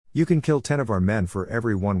You can kill 10 of our men for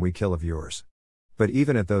every one we kill of yours. But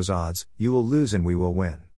even at those odds, you will lose and we will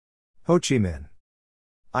win. Ho Chi Minh.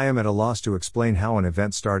 I am at a loss to explain how an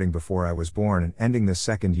event starting before I was born and ending the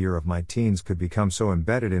second year of my teens could become so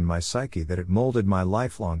embedded in my psyche that it molded my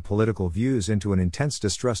lifelong political views into an intense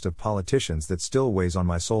distrust of politicians that still weighs on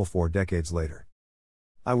my soul 4 decades later.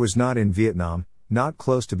 I was not in Vietnam, not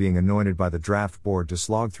close to being anointed by the draft board to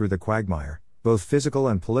slog through the quagmire, both physical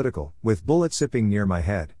and political, with bullets zipping near my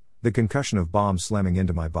head, the concussion of bombs slamming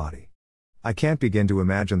into my body. I can't begin to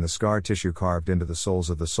imagine the scar tissue carved into the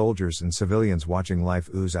souls of the soldiers and civilians watching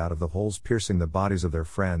life ooze out of the holes piercing the bodies of their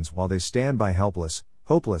friends while they stand by helpless,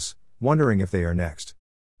 hopeless, wondering if they are next.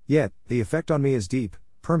 Yet, the effect on me is deep,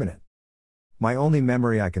 permanent. My only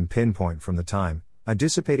memory I can pinpoint from the time, a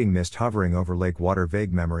dissipating mist hovering over Lake Water,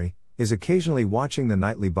 vague memory, is occasionally watching the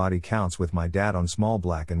nightly body counts with my dad on small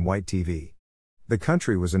black and white TV. The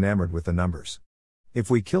country was enamored with the numbers. If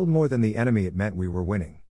we killed more than the enemy, it meant we were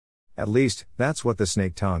winning. At least, that's what the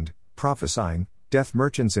snake-tongued, prophesying, death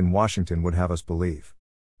merchants in Washington would have us believe.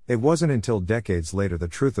 It wasn't until decades later the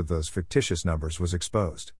truth of those fictitious numbers was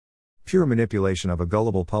exposed. Pure manipulation of a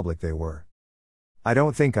gullible public they were. I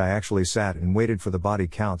don't think I actually sat and waited for the body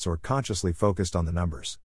counts or consciously focused on the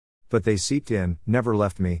numbers. But they seeped in, never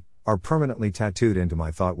left me, are permanently tattooed into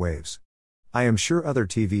my thought waves. I am sure other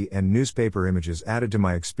TV and newspaper images added to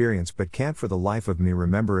my experience but can't for the life of me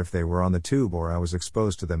remember if they were on the tube or I was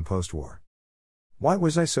exposed to them post-war. Why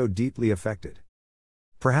was I so deeply affected?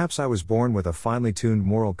 Perhaps I was born with a finely tuned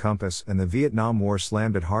moral compass and the Vietnam War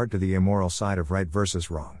slammed it hard to the immoral side of right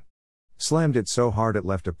versus wrong. Slammed it so hard it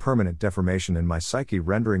left a permanent deformation in my psyche,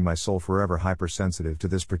 rendering my soul forever hypersensitive to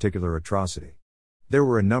this particular atrocity. There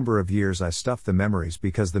were a number of years I stuffed the memories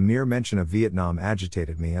because the mere mention of Vietnam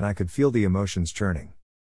agitated me and I could feel the emotions churning.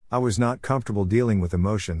 I was not comfortable dealing with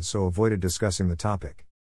emotions, so avoided discussing the topic.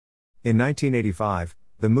 In 1985,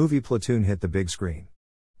 the movie Platoon hit the big screen.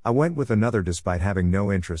 I went with another despite having no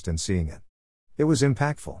interest in seeing it. It was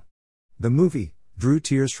impactful. The movie drew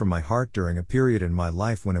tears from my heart during a period in my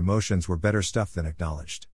life when emotions were better stuffed than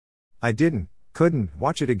acknowledged. I couldn't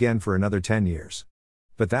watch it again for another 10 years.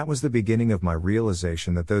 But that was the beginning of my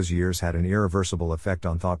realization that those years had an irreversible effect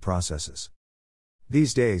on thought processes.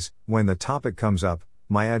 These days, when the topic comes up,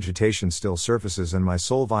 my agitation still surfaces and my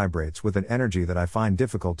soul vibrates with an energy that I find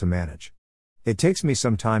difficult to manage. It takes me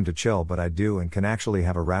some time to chill, but I do and can actually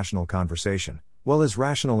have a rational conversation, well as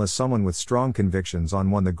rational as someone with strong convictions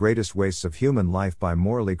on one of the greatest wastes of human life by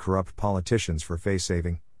morally corrupt politicians for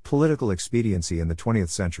face-saving, political expediency in the 20th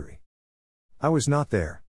century. I was not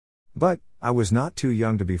there. But I was not too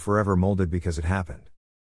young to be forever molded because it happened.